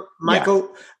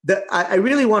Michael, yeah. I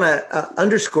really want to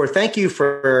underscore, thank you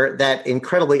for that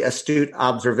incredibly astute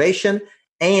observation.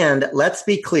 And let's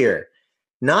be clear,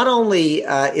 not only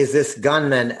is this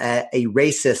gunman a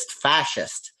racist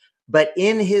fascist, but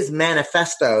in his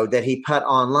manifesto that he put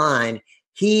online,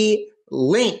 he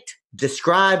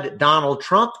described Donald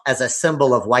Trump as a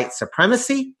symbol of white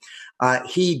supremacy.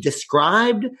 He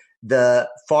described the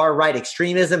far-right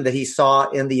extremism that he saw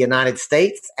in the United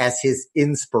States as his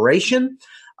inspiration.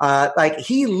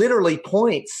 He literally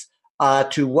points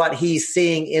to what he's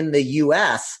seeing in the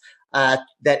U.S.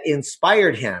 That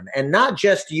inspired him, and not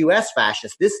just U.S.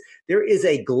 fascists. There is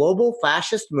a global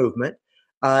fascist movement,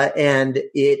 and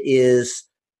it is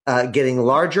getting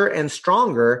larger and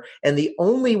stronger. And the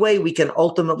only way we can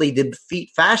ultimately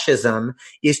defeat fascism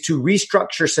is to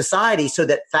restructure society so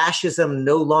that fascism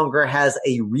no longer has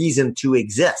a reason to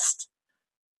exist.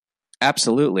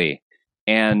 Absolutely,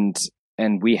 and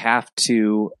we have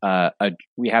to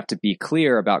be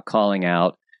clear about calling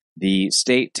out the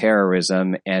state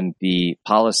terrorism and the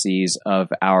policies of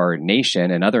our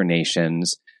nation and other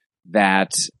nations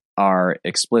that are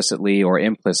explicitly or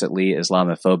implicitly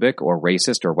Islamophobic or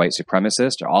racist or white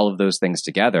supremacist, or all of those things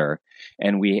together.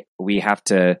 And we have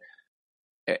to,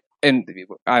 and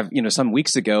some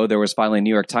weeks ago, there was finally a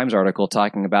New York Times article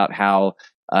talking about how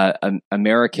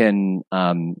American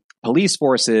police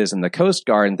forces and the Coast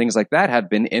Guard and things like that have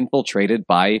been infiltrated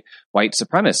by white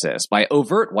supremacists, by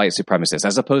overt white supremacists,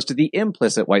 as opposed to the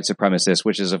implicit white supremacists,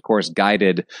 which is, of course,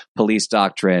 guided police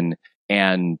doctrine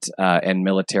and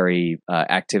military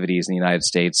activities in the United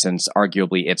States since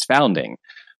arguably its founding.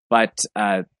 But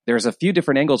there's a few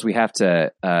different angles we have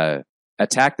to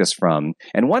attack this from.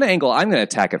 And one angle I'm going to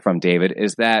attack it from, David,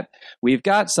 is that we've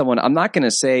got someone, I'm not going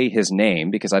to say his name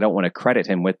because I don't want to credit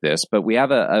him with this, but we have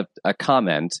a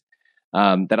comment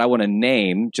that I want to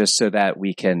name just so that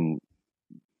we can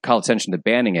call attention to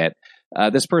banning it.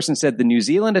 This person said, the New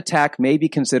Zealand attack may be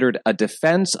considered a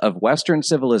defense of Western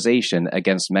civilization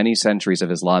against many centuries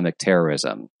of Islamic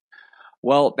terrorism.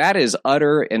 Well, that is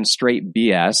utter and straight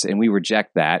BS, and we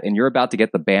reject that, and you're about to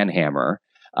get the ban hammer.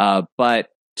 But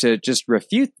to just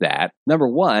refute that, number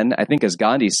one, I think as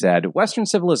Gandhi said, Western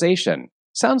civilization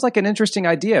sounds like an interesting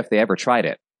idea if they ever tried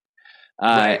it.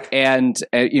 Right. And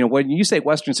when you say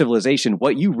Western civilization,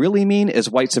 what you really mean is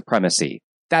white supremacy.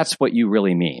 That's what you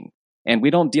really mean. And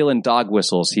we don't deal in dog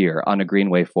whistles here on A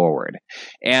Greenway Forward.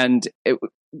 And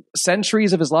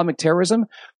centuries of Islamic terrorism,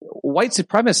 white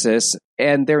supremacists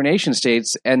and their nation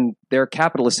states and their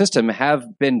capitalist system have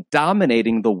been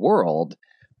dominating the world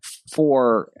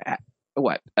for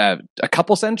a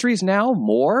couple centuries now,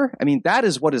 more? I mean, that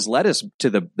is what has led us to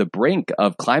the brink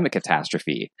of climate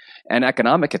catastrophe and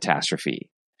economic catastrophe.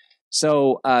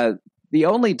 So the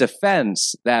only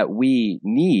defense that we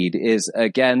need is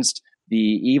against the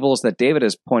evils that David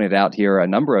has pointed out here a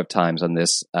number of times on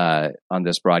this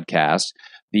broadcast,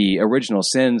 the original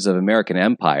sins of American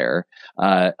empire,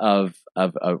 of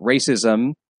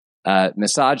racism,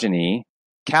 misogyny,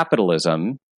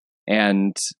 capitalism.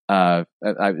 And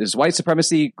is white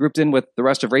supremacy grouped in with the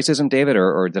rest of racism, David,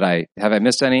 or have I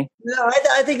missed any? No,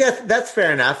 I think that's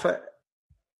fair enough.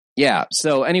 Yeah.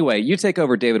 So anyway, you take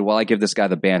over, David, while I give this guy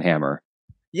the ban hammer.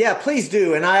 Yeah, please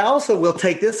do. And I also will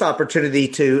take this opportunity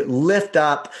to lift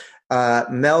up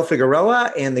Mel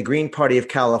Figueroa and the Green Party of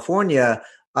California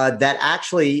that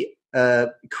actually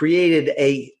created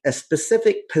a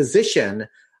specific position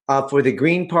for the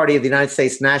Green Party of the United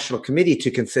States National Committee to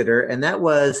consider, and that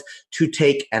was to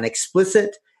take an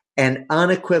explicit and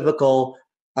unequivocal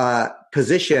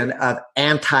position of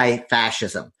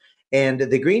anti-fascism. And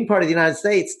the Green Party of the United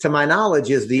States, to my knowledge,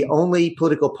 is the only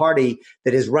political party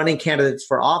that is running candidates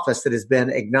for office that has been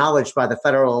acknowledged by the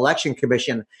Federal Election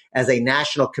Commission as a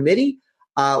national committee.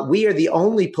 We are the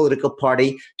only political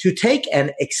party to take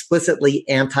an explicitly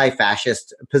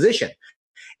anti-fascist position.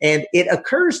 And it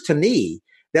occurs to me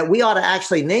that we ought to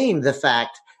actually name the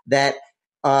fact that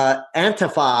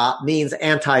Antifa means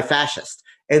anti-fascist.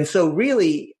 And so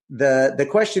really the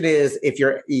question is, if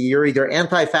you're either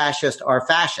anti-fascist or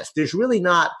fascist, there's really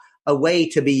not a way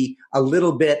to be a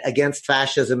little bit against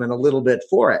fascism and a little bit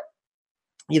for it.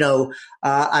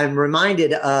 I'm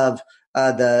reminded of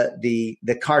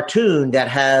the cartoon that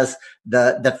has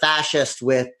the fascist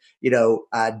with,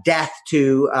 death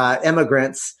to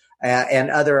immigrants and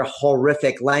other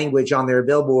horrific language on their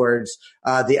billboards.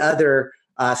 The other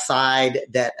side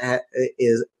that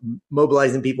is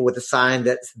mobilizing people with a sign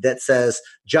that says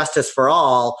justice for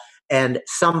all, and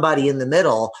somebody in the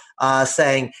middle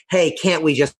saying, hey, can't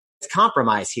we just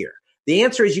compromise here? The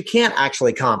answer is you can't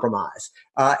actually compromise.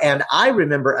 And I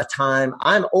remember a time,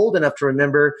 I'm old enough to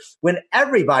remember, when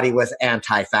everybody was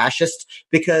anti-fascist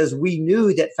because we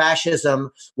knew that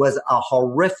fascism was a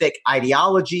horrific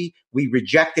ideology. We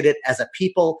rejected it as a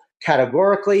people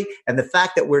categorically. And the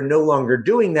fact that we're no longer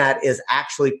doing that is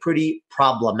actually pretty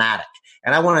problematic.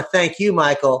 And I want to thank you,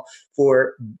 Michael,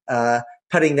 for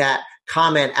putting that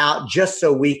comment out just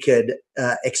so we could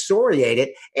excoriate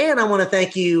it. And I want to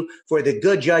thank you for the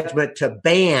good judgment to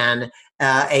ban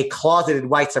a closeted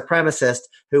white supremacist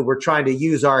who were trying to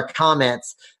use our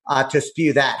comments to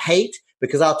spew that hate.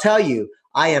 Because I'll tell you,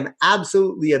 I am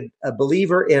absolutely a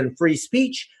believer in free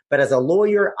speech. But as a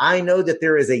lawyer, I know that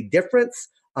there is a difference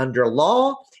under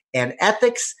law and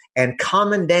ethics and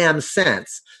common damn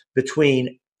sense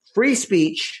between free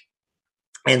speech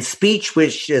and speech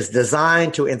which is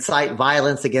designed to incite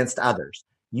violence against others.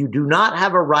 You do not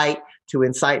have a right to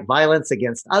incite violence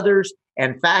against others,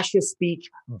 and fascist speech,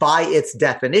 by its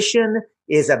definition,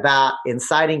 is about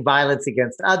inciting violence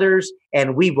against others,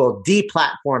 and we will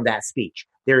deplatform that speech.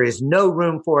 There is no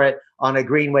room for it on a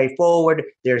Green Way Forward.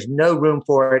 There's no room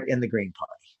for it in the Green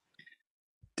Party.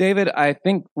 David, I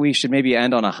think we should maybe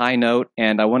end on a high note,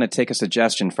 and I want to take a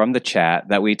suggestion from the chat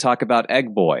that we talk about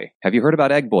Egg Boy. Have you heard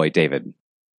about Egg Boy, David?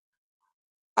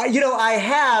 I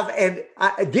have, and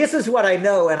this is what I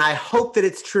know, and I hope that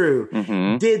it's true.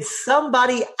 Mm-hmm. Did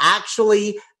somebody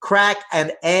actually crack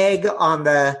an egg on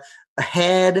the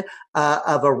head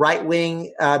of a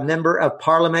right-wing member of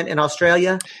parliament in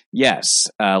Australia? Yes.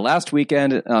 Last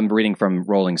weekend, I'm reading from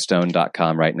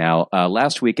rollingstone.com right now.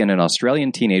 Last weekend, an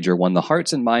Australian teenager won the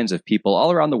hearts and minds of people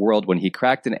all around the world when he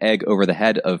cracked an egg over the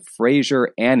head of Fraser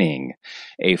Anning,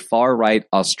 a far-right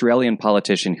Australian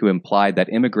politician who implied that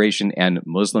immigration and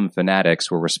Muslim fanatics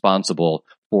were responsible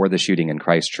for the shooting in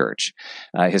Christchurch.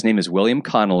 His name is William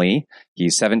Connolly.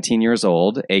 He's 17 years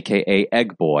old, aka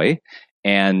Egg Boy.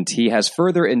 And he has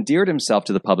further endeared himself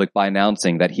to the public by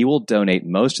announcing that he will donate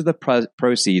most of the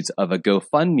proceeds of a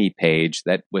GoFundMe page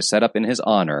that was set up in his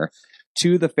honor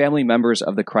to the family members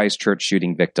of the Christchurch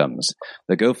shooting victims.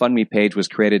 The GoFundMe page was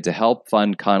created to help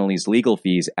fund Connolly's legal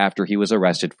fees after he was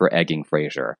arrested for egging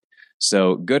Fraser.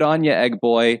 So good on you, Egg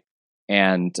Boy.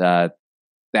 And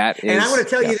that is. And I want to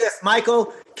tell you this,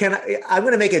 Michael. I'm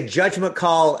going to make a judgment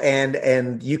call,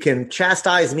 and you can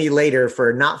chastise me later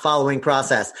for not following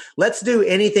process. Let's do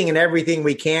anything and everything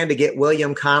we can to get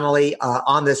William Connolly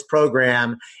on this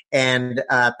program and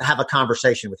have a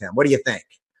conversation with him. What do you think?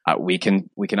 We can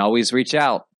always reach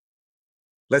out.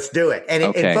 Let's do it.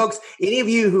 And folks, any of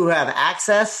you who have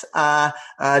access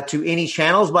to any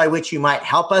channels by which you might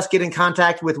help us get in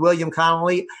contact with William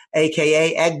Connolly,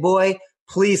 aka Egg Boy,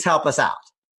 please help us out.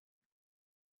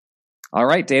 All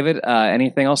right, David,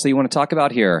 anything else that you want to talk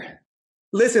about here?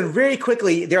 Listen, very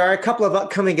quickly, there are a couple of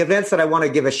upcoming events that I want to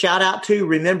give a shout out to.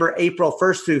 Remember, April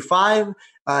 1st through 5,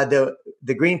 the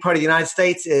Green Party of the United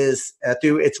States is,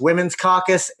 through its Women's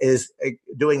Caucus, is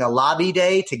doing a lobby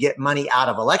day to get money out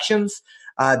of elections.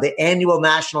 The annual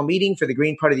national meeting for the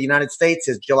Green Party of the United States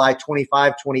is July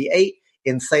 25-28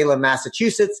 in Salem,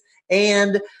 Massachusetts.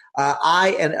 And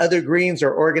I and other Greens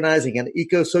are organizing an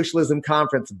eco-socialism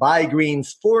conference by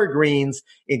Greens for Greens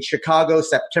in Chicago,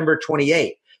 September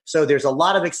 28th. So there's a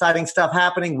lot of exciting stuff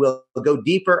happening. We'll go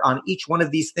deeper on each one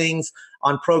of these things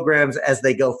on programs as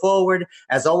they go forward.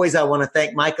 As always, I want to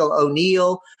thank Michael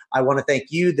O'Neill. I want to thank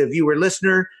you, the viewer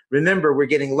listener. Remember, we're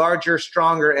getting larger,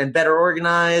 stronger, and better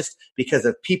organized because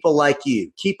of people like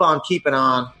you. Keep on keeping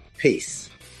on. Peace.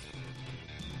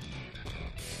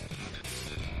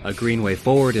 A Green Way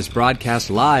Forward is broadcast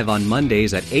live on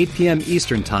Mondays at 8 p.m.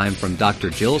 Eastern Time from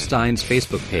Dr. Jill Stein's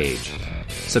Facebook page.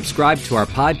 Subscribe to our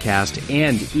podcast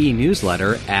and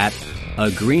e-newsletter at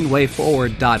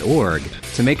agreenwayforward.org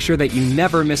to make sure that you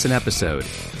never miss an episode.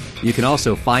 You can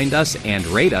also find us and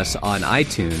rate us on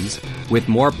iTunes, with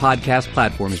more podcast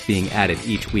platforms being added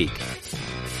each week.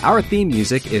 Our theme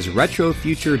music is Retro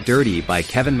Future Dirty by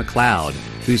Kevin MacLeod,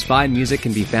 whose fine music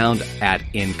can be found at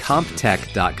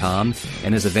incomptech.com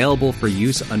and is available for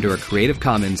use under a Creative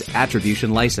Commons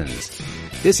Attribution license.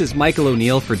 This is Michael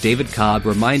O'Neill for David Cobb,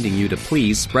 reminding you to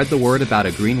please spread the word about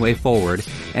A Green Way Forward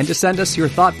and to send us your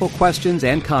thoughtful questions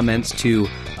and comments to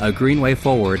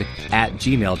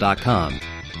agreenwayforward@gmail.com.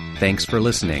 Thanks for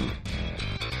listening.